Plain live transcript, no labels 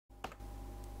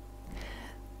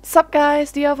Sup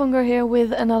guys, the Avongar here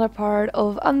with another part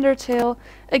of Undertale.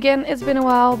 Again, it's been a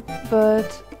while,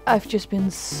 but I've just been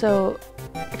so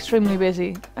extremely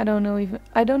busy. I don't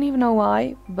even know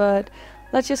why, but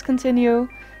let's just continue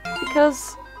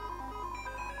because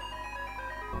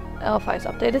L5's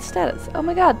updated status. Oh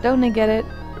my god, don't they get it?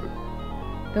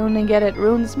 Don't they get it?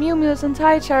 Ruins Mew Mew's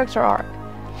entire character arc.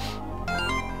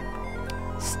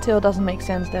 Still doesn't make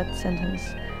sense, that sentence.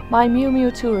 My Mew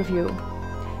Mew 2 review.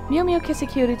 Mew Mew Kissy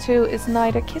Cutie 2 is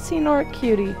neither kissy nor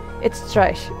cutie. It's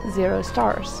trash. 0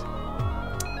 stars.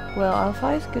 Well,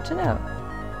 Alpha, good to know.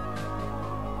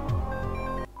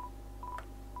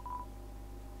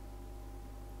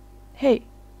 Hey,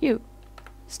 you.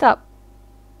 Stop.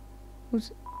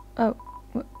 Who's... Oh.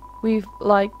 We've,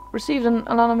 received an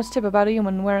anonymous tip about a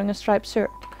human wearing a striped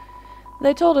shirt.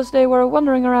 They told us they were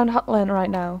wandering around Hotland right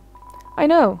now. I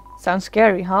know. Sounds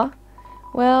scary, huh?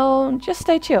 Well, just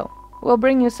stay chill. We'll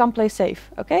bring you someplace safe,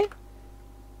 okay?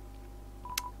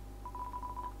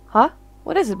 Huh?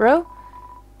 What is it, bro?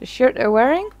 The shirt they're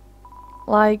wearing?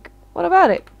 What about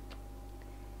it?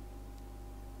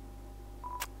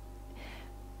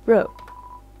 Bro,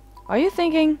 are you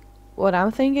thinking what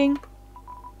I'm thinking?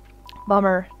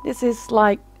 Bummer, this is,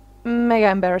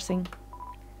 mega embarrassing.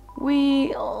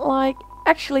 We,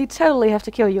 actually totally have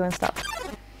to kill you and stuff.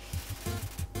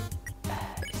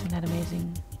 Isn't that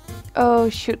amazing? Oh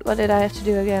shoot, what did I have to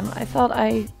do again? I thought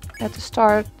I had to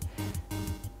start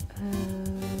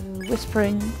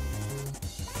whispering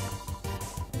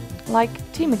like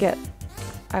team again.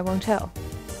 I won't tell.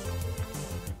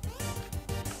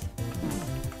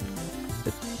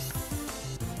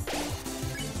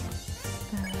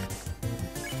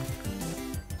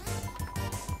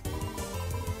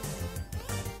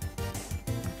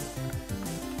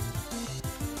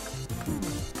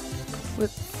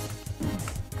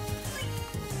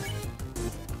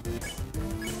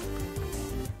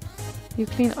 You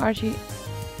clean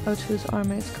RG02's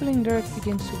armor. Its cooling dirt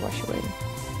begins to wash away.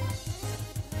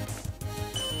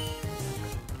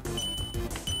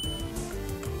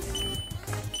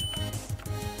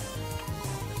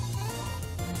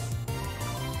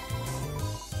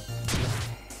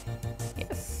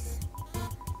 Yes.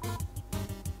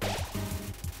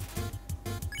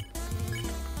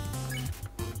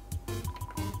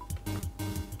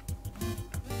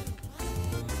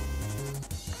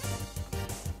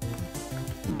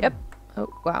 Yep.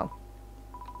 Oh wow.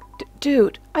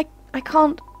 Dude, I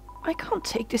can't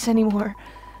take this anymore.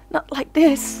 Not like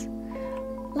this.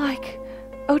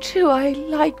 O2, I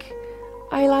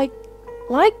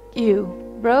like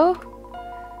you, bro.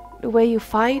 The way you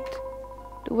fight,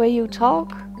 the way you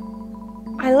talk.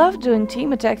 I love doing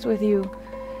team attacks with you.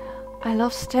 I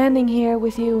love standing here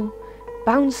with you,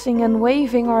 bouncing and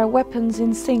waving our weapons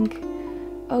in sync.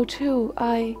 O2,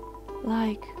 I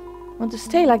want to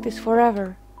stay like this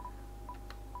forever.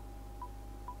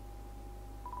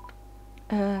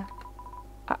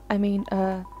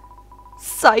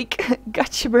 Psych!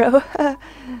 Gotcha, bro.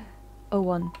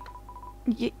 01.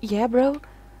 Yeah, bro?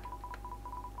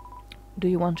 Do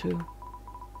you want to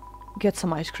get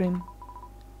some ice cream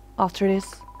after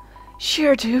this?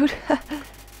 Sure, dude.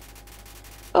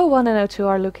 01 and 02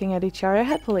 are looking at each other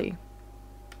happily.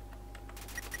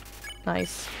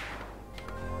 Nice.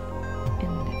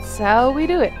 And that's how we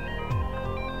do it.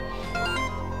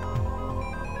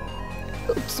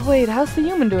 Oops, wait, how's the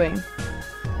human doing?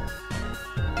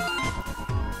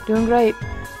 Doing great.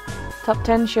 Top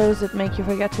 10 shows that make you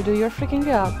forget to do your freaking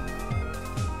job.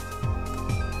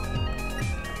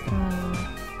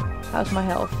 How's my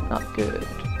health? Not good.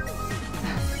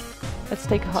 Let's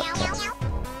take a hot bath.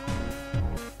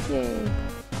 Yay.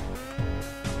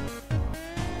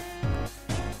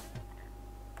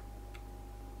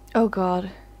 Oh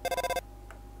god.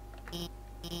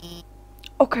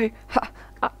 Okay.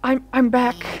 I'm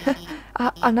back.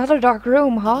 Another dark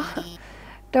room, huh?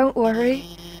 Don't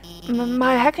worry.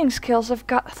 My hacking skills have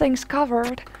got things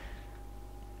covered.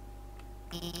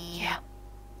 Yeah.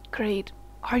 Great.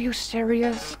 Are you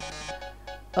serious?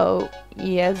 Oh,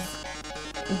 yes.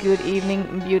 Good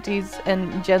evening, beauties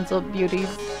and gentle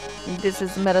beauties. This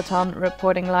is Metaton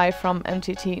reporting live from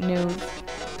MTT News.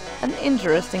 An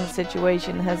interesting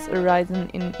situation has arisen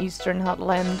in Eastern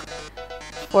Hotland.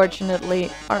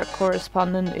 Fortunately, our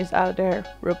correspondent is out there,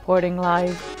 reporting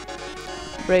live.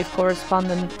 Brave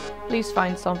correspondent, please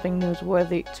find something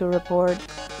newsworthy to report.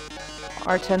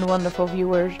 Our 10 wonderful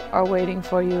viewers are waiting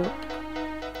for you.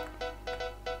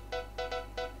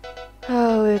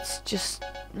 Oh, it's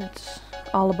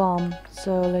all a bomb.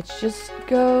 So let's just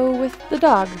go with the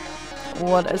dog.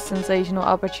 What a sensational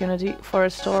opportunity for a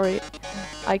story.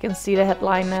 I can see the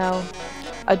headline now.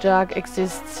 a dog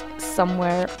exists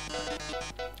somewhere.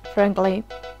 Frankly,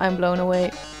 I'm blown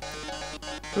away.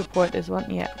 Report this one?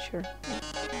 Yeah, sure.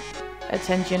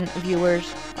 Attention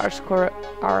viewers,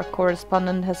 our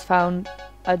correspondent has found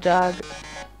a dog.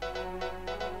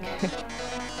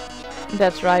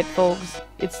 That's right, folks.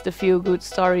 It's the feel-good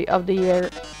story of the year.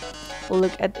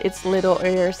 Look at its little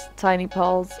ears, tiny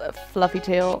paws, a fluffy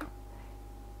tail.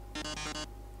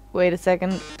 Wait a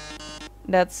second.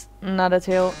 That's not a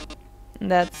tail.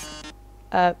 That's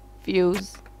a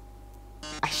fuse.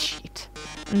 Ah, shit.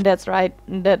 That's right,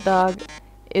 that dog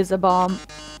is a bomb.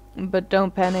 But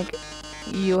don't panic.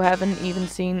 You haven't even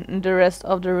seen the rest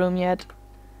of the room yet.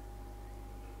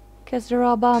 'Cause they're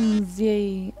all bombs,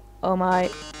 yay. Oh my.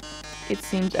 It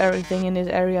seems everything in this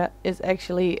area is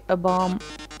actually a bomb.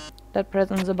 That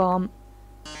present's a bomb.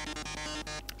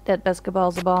 That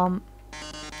basketball's a bomb.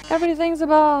 Everything's a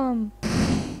bomb!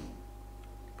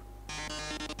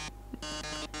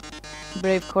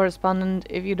 Brave correspondent,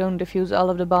 if you don't defuse all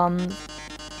of the bombs,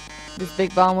 this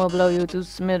big bomb will blow you to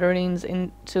smithereens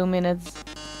in 2 minutes.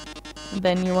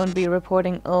 Then you won't be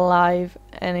reporting live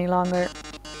any longer.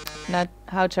 Not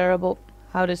how terrible,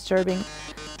 how disturbing.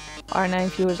 Our 9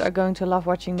 viewers are going to love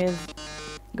watching this.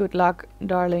 Good luck,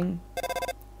 darling.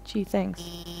 Gee, thanks.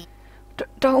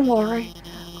 Don't worry.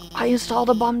 I installed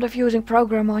a bomb defusing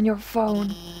program on your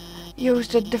phone. Use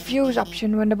the defuse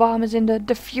option when the bomb is in the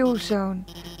defuse zone.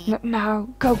 Now,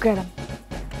 go get him.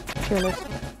 Sure,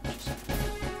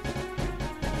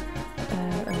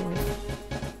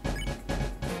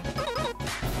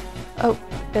 oh,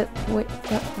 wait.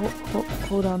 Wait,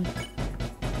 hold on.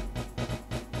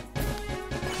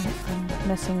 I'm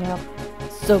messing up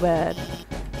so bad.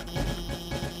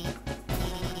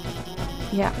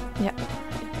 Yeah.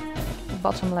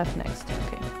 Bottom left next.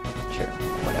 Okay, sure,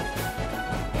 whatever.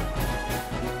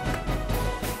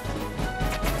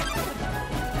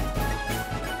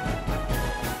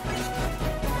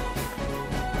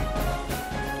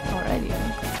 Alrighty then.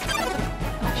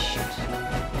 Ah, shit.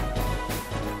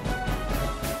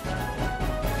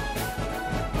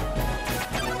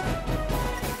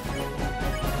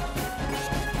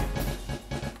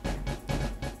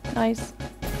 Nice.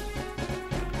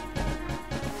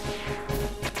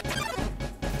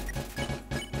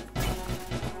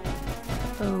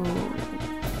 Oh,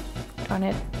 darn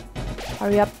it.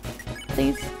 Hurry up,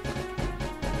 please.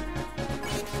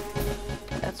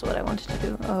 That's what I wanted to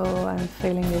do. Oh, I'm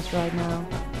failing this right now.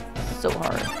 So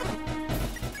hard.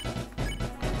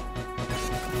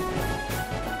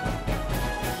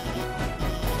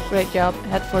 Great job.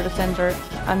 Head for the center.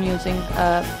 I'm using,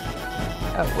 oh,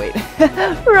 wait.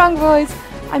 Wrong voice.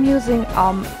 I'm using,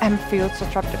 M-Fields to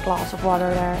trap the glass of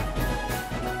water there.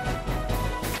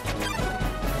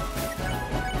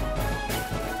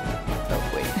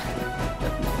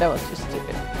 That was just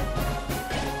stupid.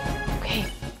 Okay.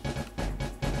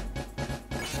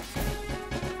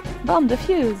 Bomb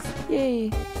defuse!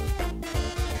 Yay!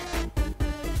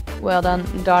 Well done,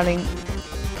 darling.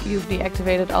 You've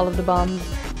deactivated all of the bombs.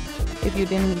 If you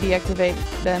didn't deactivate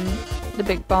them, the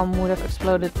big bomb would have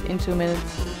exploded in 2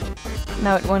 minutes.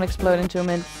 Now it won't explode in 2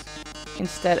 minutes.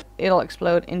 Instead, it'll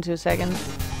explode in 2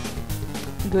 seconds.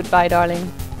 Goodbye,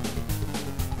 darling.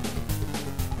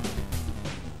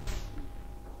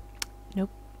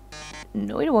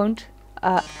 No, it won't.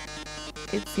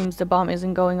 It seems the bomb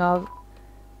isn't going off.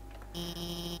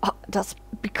 That's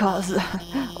because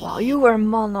while you were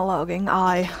monologuing,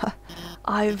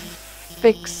 I've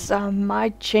fixed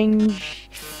my change.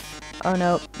 Oh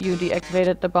no, you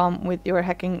deactivated the bomb with your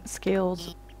hacking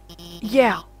skills.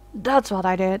 Yeah, that's what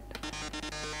I did.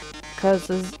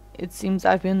 Curses, it seems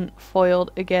I've been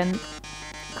foiled again.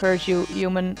 Curse you,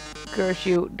 human. Curse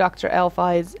you, Dr.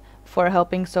 Alphys, for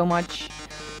helping so much.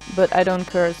 But I don't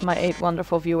curse my 8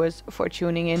 wonderful viewers for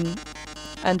tuning in.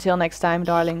 Until next time,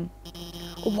 darling.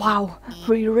 Wow,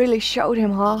 we really showed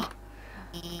him, huh?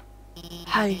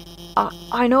 Hey,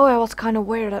 I know I was kind of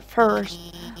weird at first,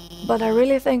 but I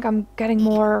really think I'm getting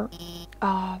more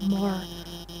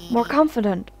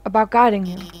confident about guiding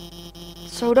you.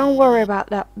 So don't worry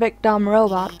about that big dumb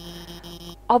robot.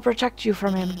 I'll protect you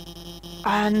from him.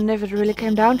 And if it really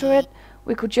came down to it,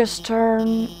 we could just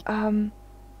turn,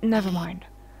 never mind.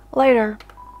 Later.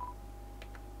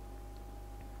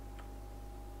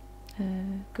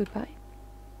 Goodbye.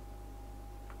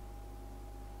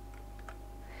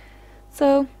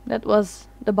 So, that was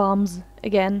the bombs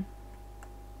again.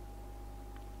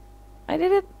 I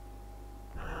did it...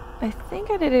 I think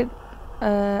I did it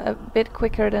a bit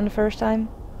quicker than the first time,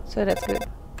 so that's good.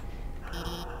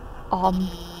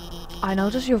 I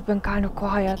noticed you've been kind of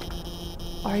quiet.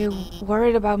 Are you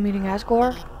worried about meeting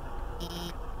Asgore?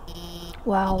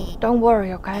 Well, don't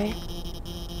worry, okay?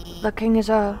 The king is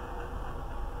a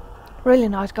really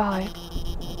nice guy.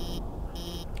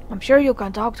 I'm sure you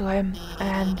can talk to him,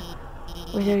 and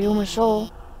with your human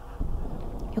soul,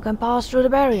 you can pass through the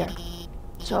barrier.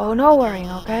 So no worrying,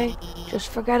 okay? Just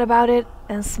forget about it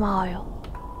and smile.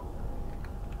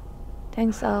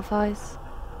 Thanks, Elfeyes.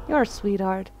 You're a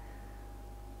sweetheart.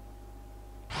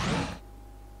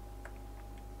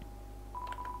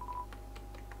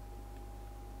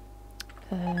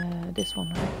 This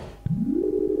one,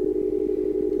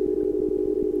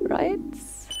 right?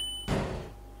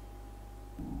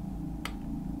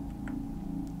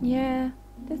 Yeah,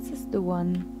 this is the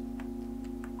one.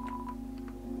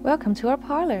 Welcome to our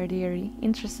parlor, dearie.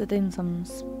 Interested in some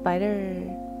spider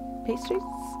pastries?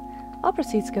 All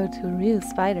proceeds go to real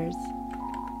spiders.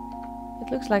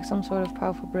 It looks like some sort of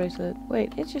powerful bracelet.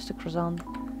 Wait, it's just a croissant.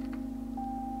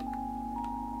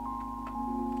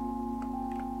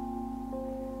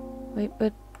 Wait,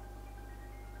 but...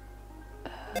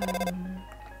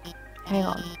 hang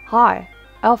on. Hi,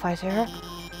 Elfeyes here.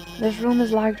 This room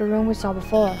is like the room we saw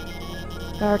before.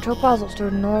 There are 2 puzzles to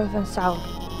the north and south.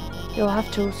 You'll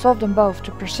have to solve them both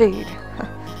to proceed.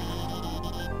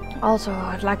 Also,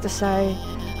 I'd like to say,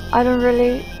 I don't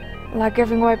really like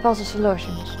giving away puzzle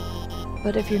solutions.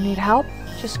 But if you need help,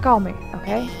 just call me,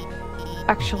 okay?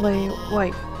 Actually,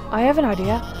 wait, I have an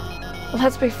idea.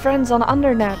 Let's be friends on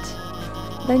Undernet.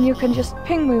 Then you can just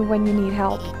ping me when you need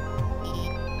help.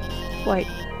 Wait,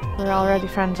 we're already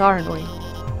friends, aren't we?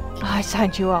 I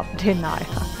signed you up, didn't I?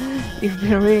 You've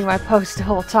been reading my posts the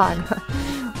whole time.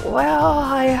 Well,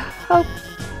 I hope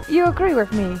you agree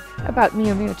with me about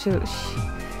Mew Mew 2.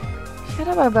 Shut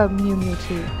up about Mew Mew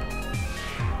 2.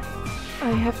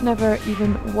 I have never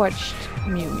even watched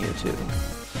Mew Mew 2.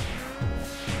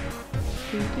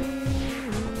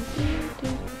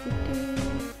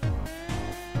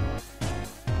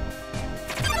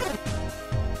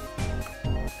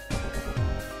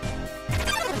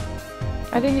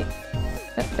 I didn't...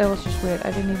 That was just weird.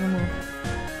 I didn't even move.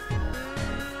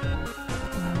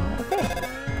 Okay.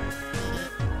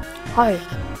 Hi.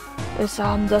 This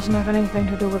doesn't have anything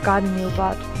to do with guiding you,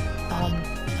 but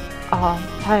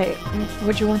hey,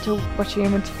 would you want to watch a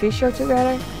human TV show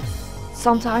together?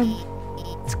 Sometime.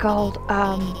 It's called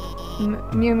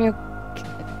Mew Mew.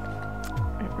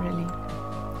 Really?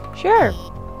 Sure.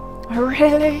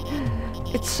 Really?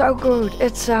 It's so good.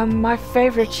 It's my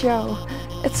favorite show.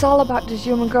 It's all about this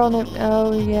human girl named...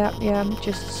 Oh, yeah,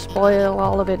 just spoil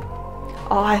all of it.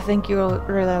 Oh, I think you'll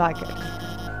really like it.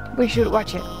 We should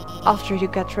watch it after you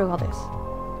get through all this.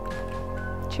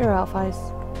 Sure, Elfeyes.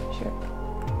 Sure.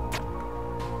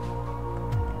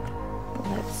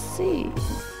 Let's see.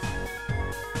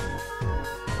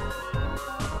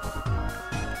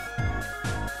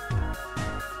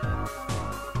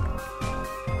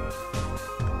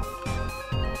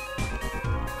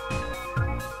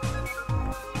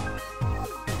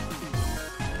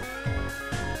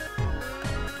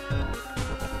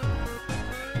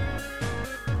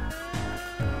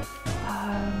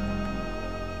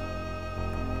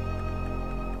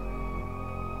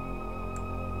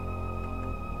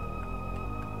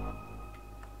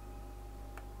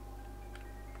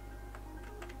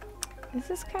 This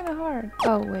is kind of hard.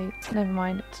 Oh wait, never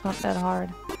mind. It's not that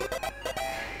hard.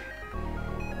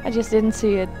 I just didn't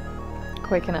see it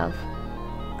quick enough.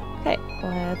 Okay,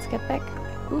 let's get back.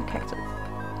 Ooh, cactus.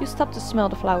 You stop to smell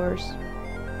the flowers.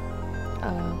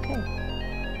 Okay.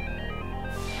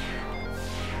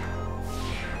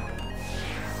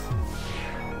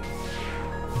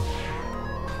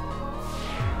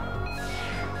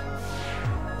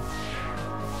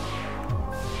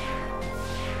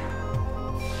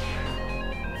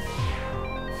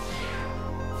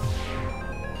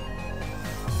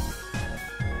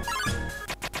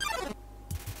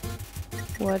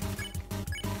 What?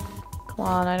 Come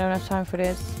on, I don't have time for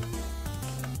this.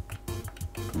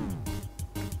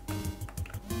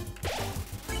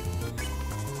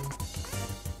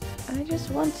 I just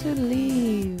want to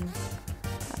leave.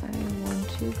 I want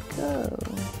to go.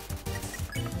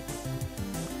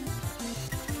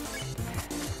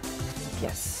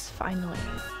 Yes, finally.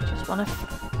 Just want to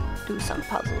do some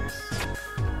puzzles.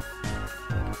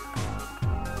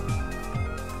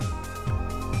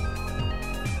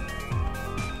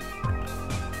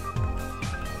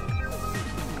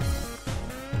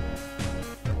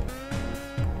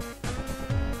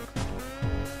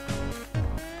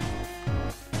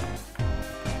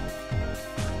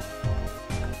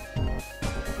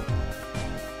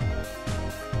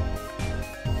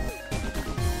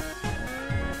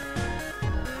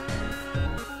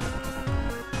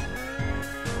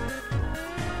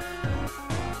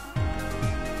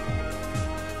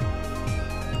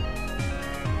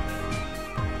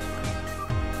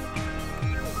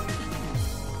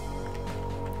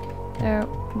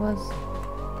 was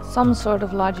some sort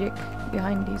of logic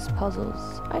behind these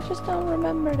puzzles. I just don't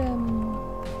remember them.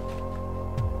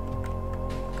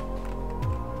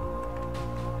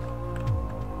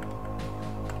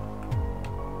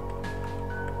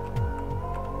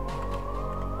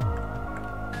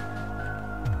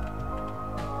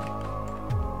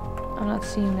 I'm not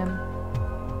seeing them.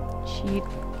 Cheat.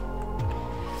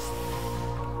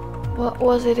 What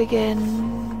was it again?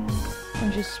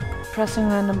 I'm just pressing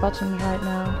random buttons right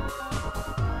now.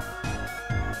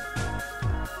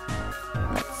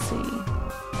 Let's see.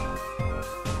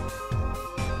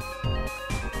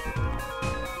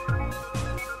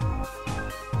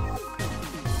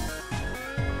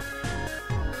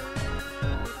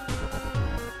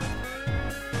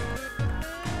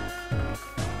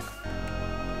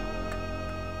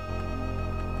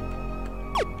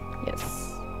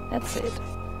 Yes, that's it.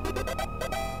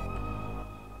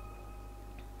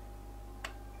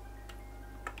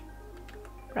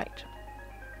 Right.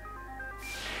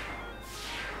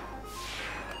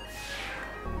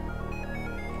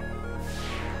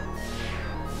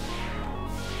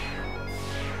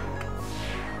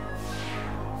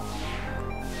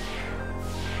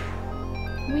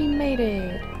 We made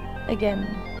it again.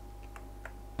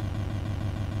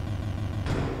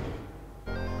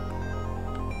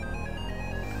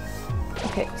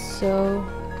 Okay, so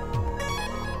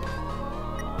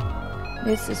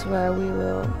this is where we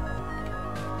will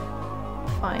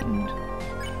find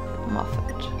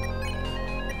Moffat.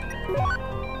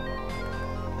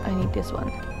 I need this one.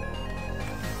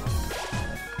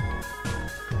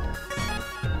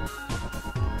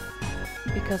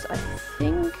 Because I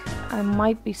think I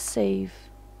might be safe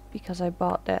because I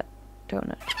bought that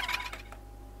donut.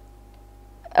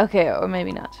 Okay, or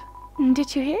maybe not.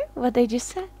 Did you hear what they just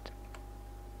said?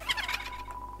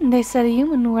 They said a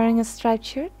human wearing a striped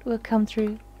shirt will come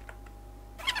through.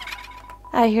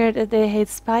 I heard that they hate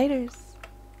spiders.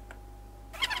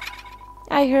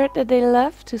 I heard that they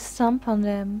love to stomp on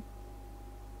them.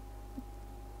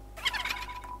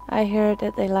 I heard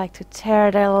that they like to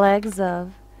tear their legs off.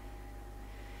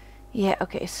 Yeah,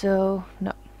 okay, so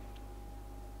no.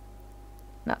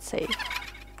 Not safe.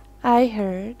 I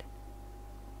heard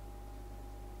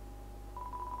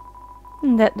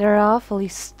that they're awfully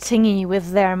stingy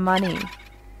with their money.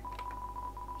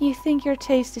 You think your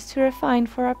taste is too refined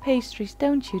for our pastries,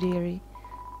 don't you, dearie?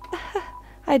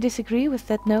 I disagree with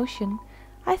that notion.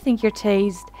 I think your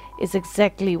taste is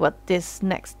exactly what this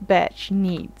next batch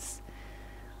needs.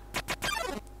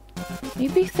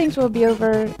 Maybe things will be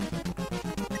over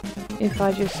if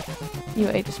you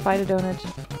ate a spider donut.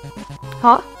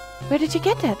 Huh? Where did you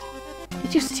get that?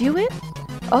 Did you steal it?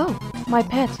 Oh, my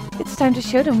pet. It's time to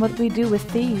show them what we do with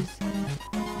thieves.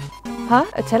 Huh?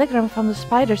 A telegram from the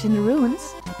spiders in the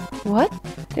ruins? What?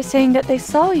 They're saying that they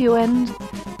saw you and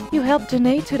you helped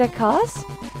donate to their cause?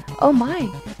 Oh my,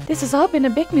 this has all been a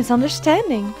big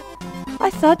misunderstanding.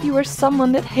 I thought you were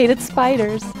someone that hated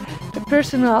spiders. The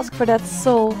person who asked for that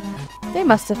soul. They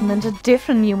must have meant a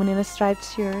different human in a striped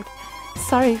shirt.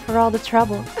 Sorry for all the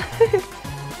trouble.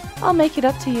 I'll make it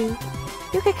up to you.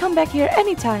 You can come back here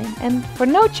anytime, and for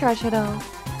no charge at all.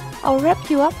 I'll wrap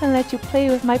you up and let you play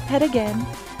with my pet again.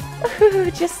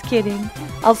 Just kidding.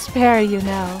 I'll spare you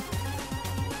now.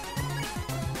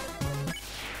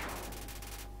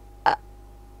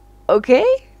 Okay,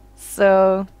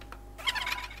 so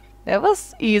that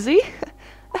was easy.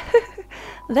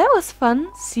 That was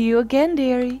fun. See you again,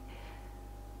 dearie.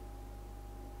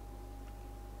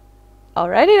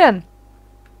 Alrighty then.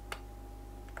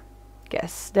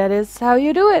 Guess that is how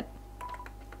you do it.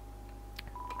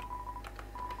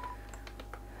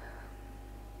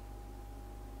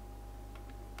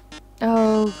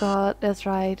 Oh god, that's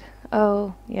right.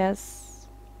 Oh, yes.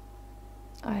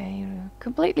 I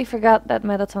completely forgot that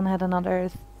Metaton had another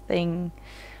thing.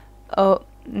 Oh,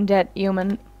 that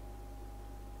human.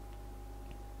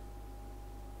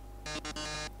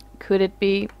 Could it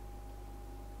be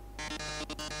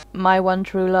my one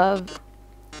true love?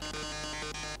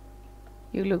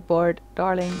 You look bored,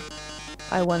 darling.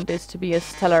 I want this to be a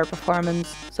stellar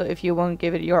performance, so if you won't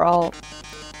give it your all,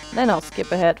 then I'll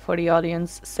skip ahead for the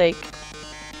audience's sake.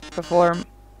 Perform.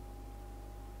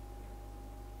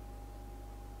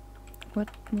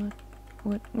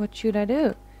 What should I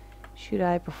do? Should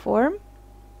I perform?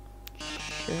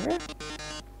 Sure.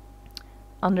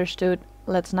 Understood.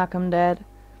 Let's knock him dead.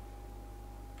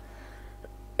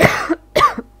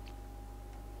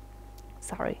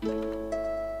 Sorry.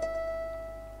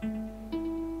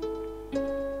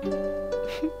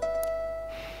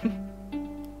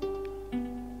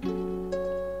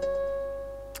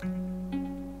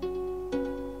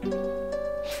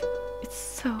 It's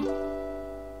so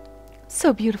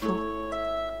so beautiful.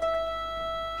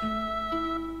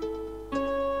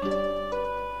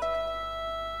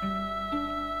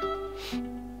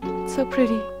 So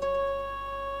pretty.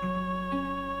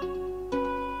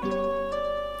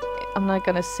 I'm not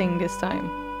gonna sing this time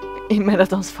in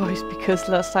Metaton's voice because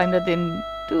last time that didn't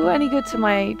do any good to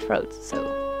my throat, so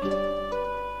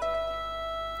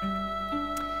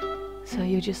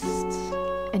you just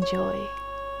enjoy.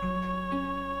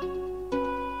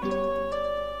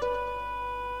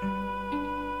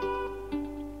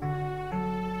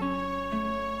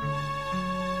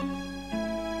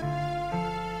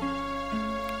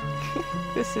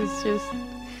 This is just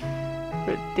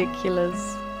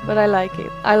ridiculous, but I like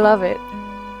it. I love it.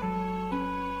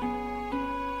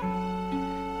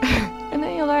 And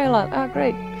then you'll die a lot. Oh,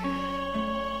 great.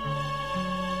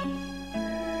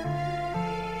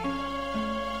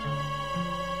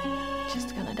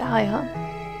 Just gonna die, huh?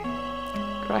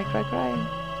 Cry, cry, cry.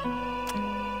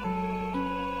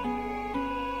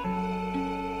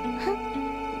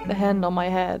 The hand on my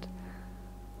head.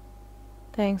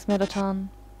 Thanks, Metaton.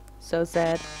 So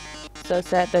sad. So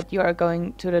sad that you are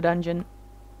going to the dungeon.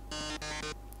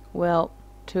 Well,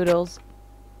 toodles.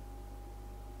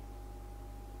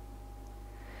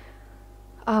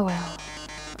 Oh well.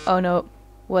 Oh no,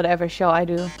 whatever shall I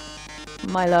do?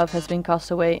 My love has been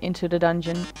cast away into the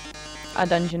dungeon. A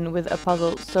dungeon with a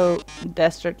puzzle so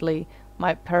dastardly,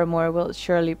 my paramour will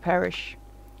surely perish.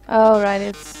 Oh right,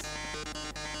 it's...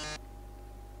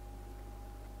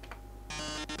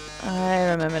 I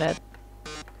remember that.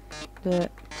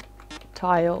 The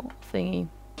tile thingy.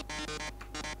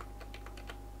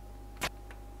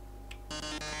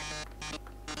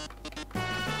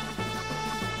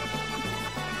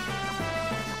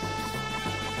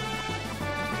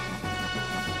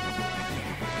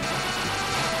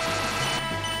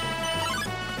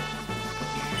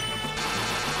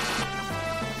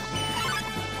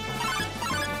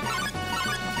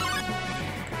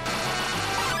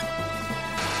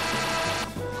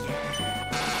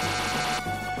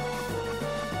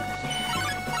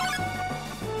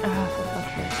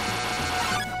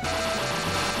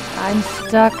 I'm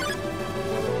stuck.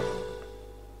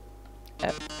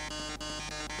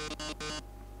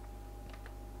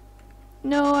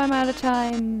 No, I'm out of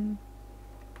time.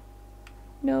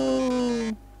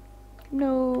 No.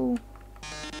 No.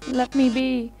 Let me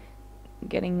be.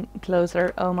 Getting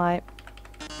closer. Oh my.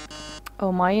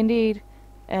 Oh my indeed.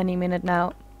 Any minute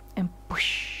now. And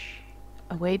push.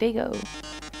 Away they go.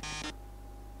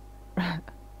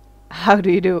 How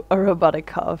do you do a robotic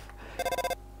cough?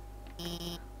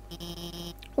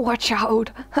 Watch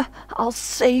out! I'll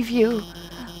save you!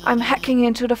 I'm hacking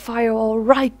into the firewall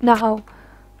right now!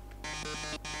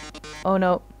 Oh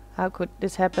no, how could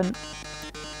this happen?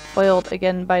 Foiled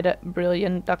again by the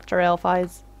brilliant Dr.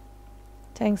 Elfeyes.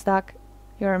 Thanks, Doc.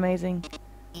 You're amazing.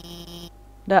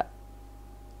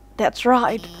 That's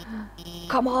right!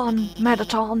 Come on,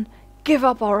 Metaton! Give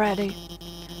up already!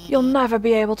 You'll never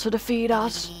be able to defeat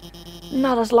us!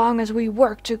 Not as long as we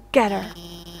work together!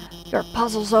 Your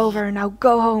puzzle's over, now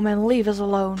go home and leave us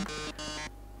alone.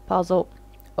 Puzzle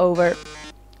over.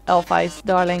 Elfeyes,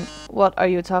 darling, what are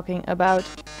you talking about?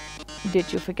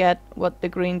 Did you forget what the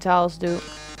green tiles do?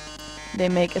 They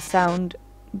make a sound,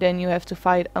 then you have to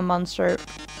fight a monster.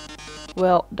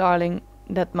 Well, darling,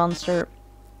 that monster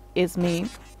is me.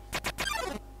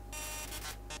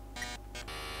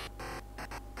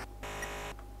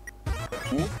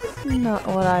 This is not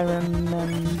what I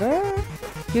remember.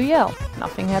 You yell.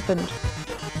 Nothing happened.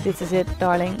 This is it,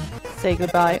 darling. Say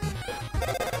goodbye.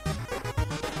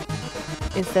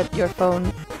 Is that your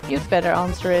phone? You'd better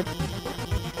answer it.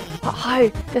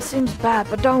 Hi, this seems bad,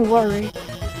 but don't worry.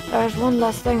 There's one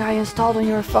last thing I installed on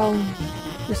your phone.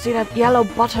 You see that yellow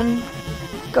button?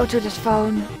 Go to this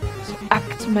phone,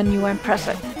 Act menu and press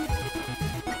it.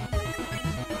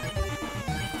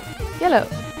 Yellow.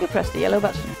 You press the yellow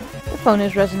button. The phone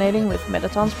is resonating with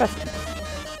Metaton's presence.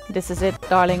 This is it,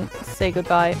 darling. Say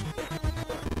goodbye.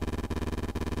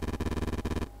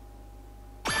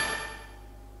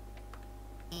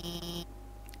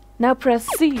 Now press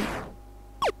C.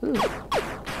 Ooh.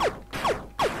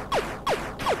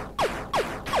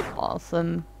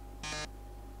 Awesome.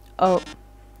 Oh.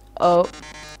 Oh.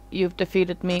 You've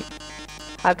defeated me.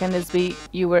 How can this be?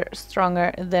 You were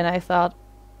stronger than I thought.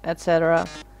 Etc.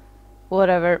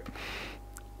 Whatever.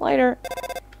 Later.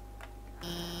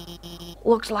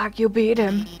 Looks like you beat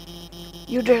him.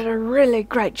 You did a really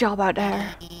great job out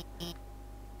there.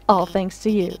 All thanks to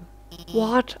you.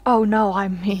 What? Oh no, I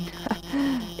mean,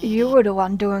 you were the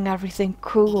one doing everything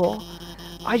cool.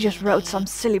 I just wrote some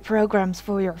silly programs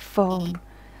for your phone.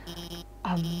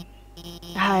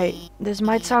 Hey, this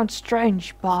might sound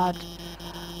strange, but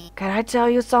can I tell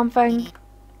you something?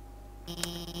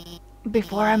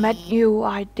 Before I met you,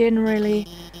 I didn't really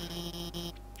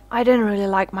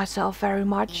like myself very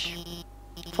much.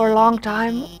 For a long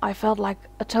time, I felt like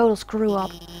a total screw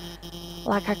up.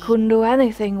 Like I couldn't do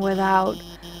anything without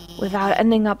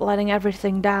ending up letting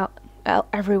everyone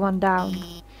down.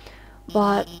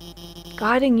 But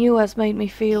guiding you has made me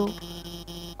feel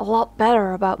a lot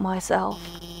better about myself.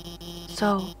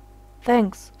 So,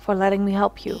 thanks for letting me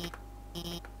help you.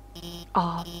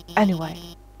 Anyway,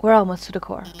 we're almost to the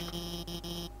core.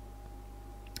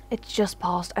 It's just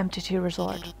past Empty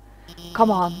Resort.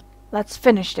 Come on, let's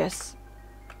finish this.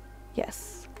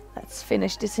 Yes, let's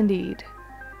finish this indeed.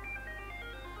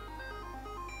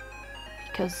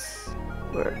 Because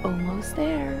we're almost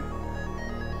there.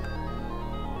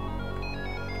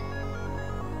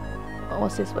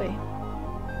 What's this way?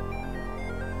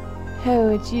 Oh,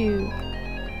 it's you.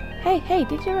 Hey,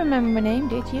 did you remember my name,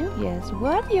 did you? Yes,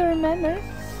 what? You remember?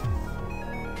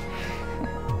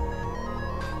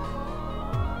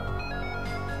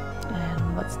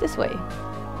 And what's this way?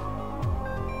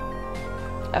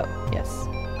 Oh, yes,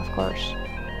 of course.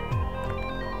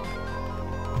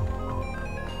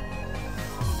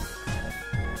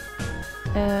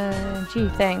 Gee,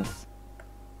 thanks.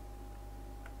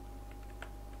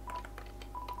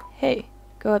 Hey,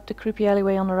 go up the creepy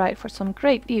alleyway on the right for some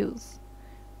great deals.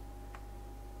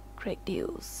 Great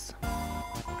deals.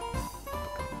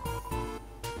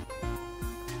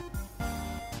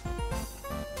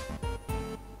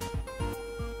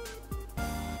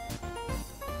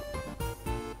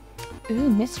 Ooh,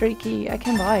 mystery key, I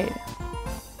can buy it.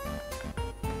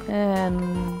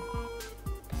 And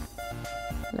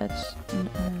let's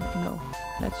no,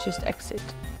 let's just exit.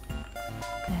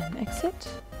 And exit.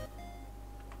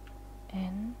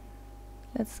 And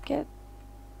let's go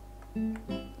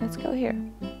here.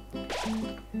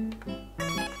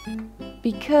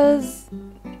 Because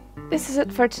this is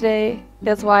it for today.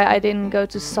 That's why I didn't go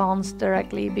to Sans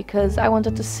directly, because I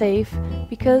wanted to save,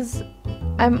 because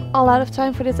I'm all out of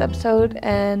time for this episode,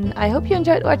 and I hope you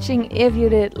enjoyed watching. If you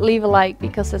did, leave a like,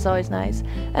 because that's always nice.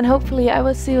 And hopefully I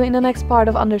will see you in the next part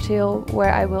of Undertale,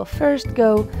 where I will first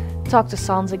go talk to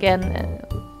Sans again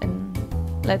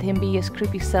and let him be his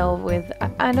creepy self with...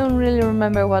 I don't really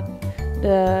remember what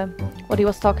he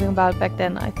was talking about back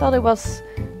then. I thought it was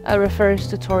a reverse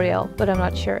tutorial, but I'm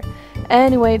not sure.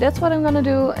 Anyway, that's what I'm gonna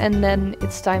do, and then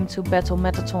it's time to battle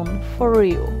Mettaton for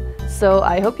real. So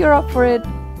I hope you're up for it.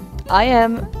 I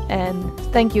am, and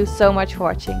thank you so much for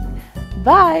watching.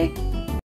 Bye!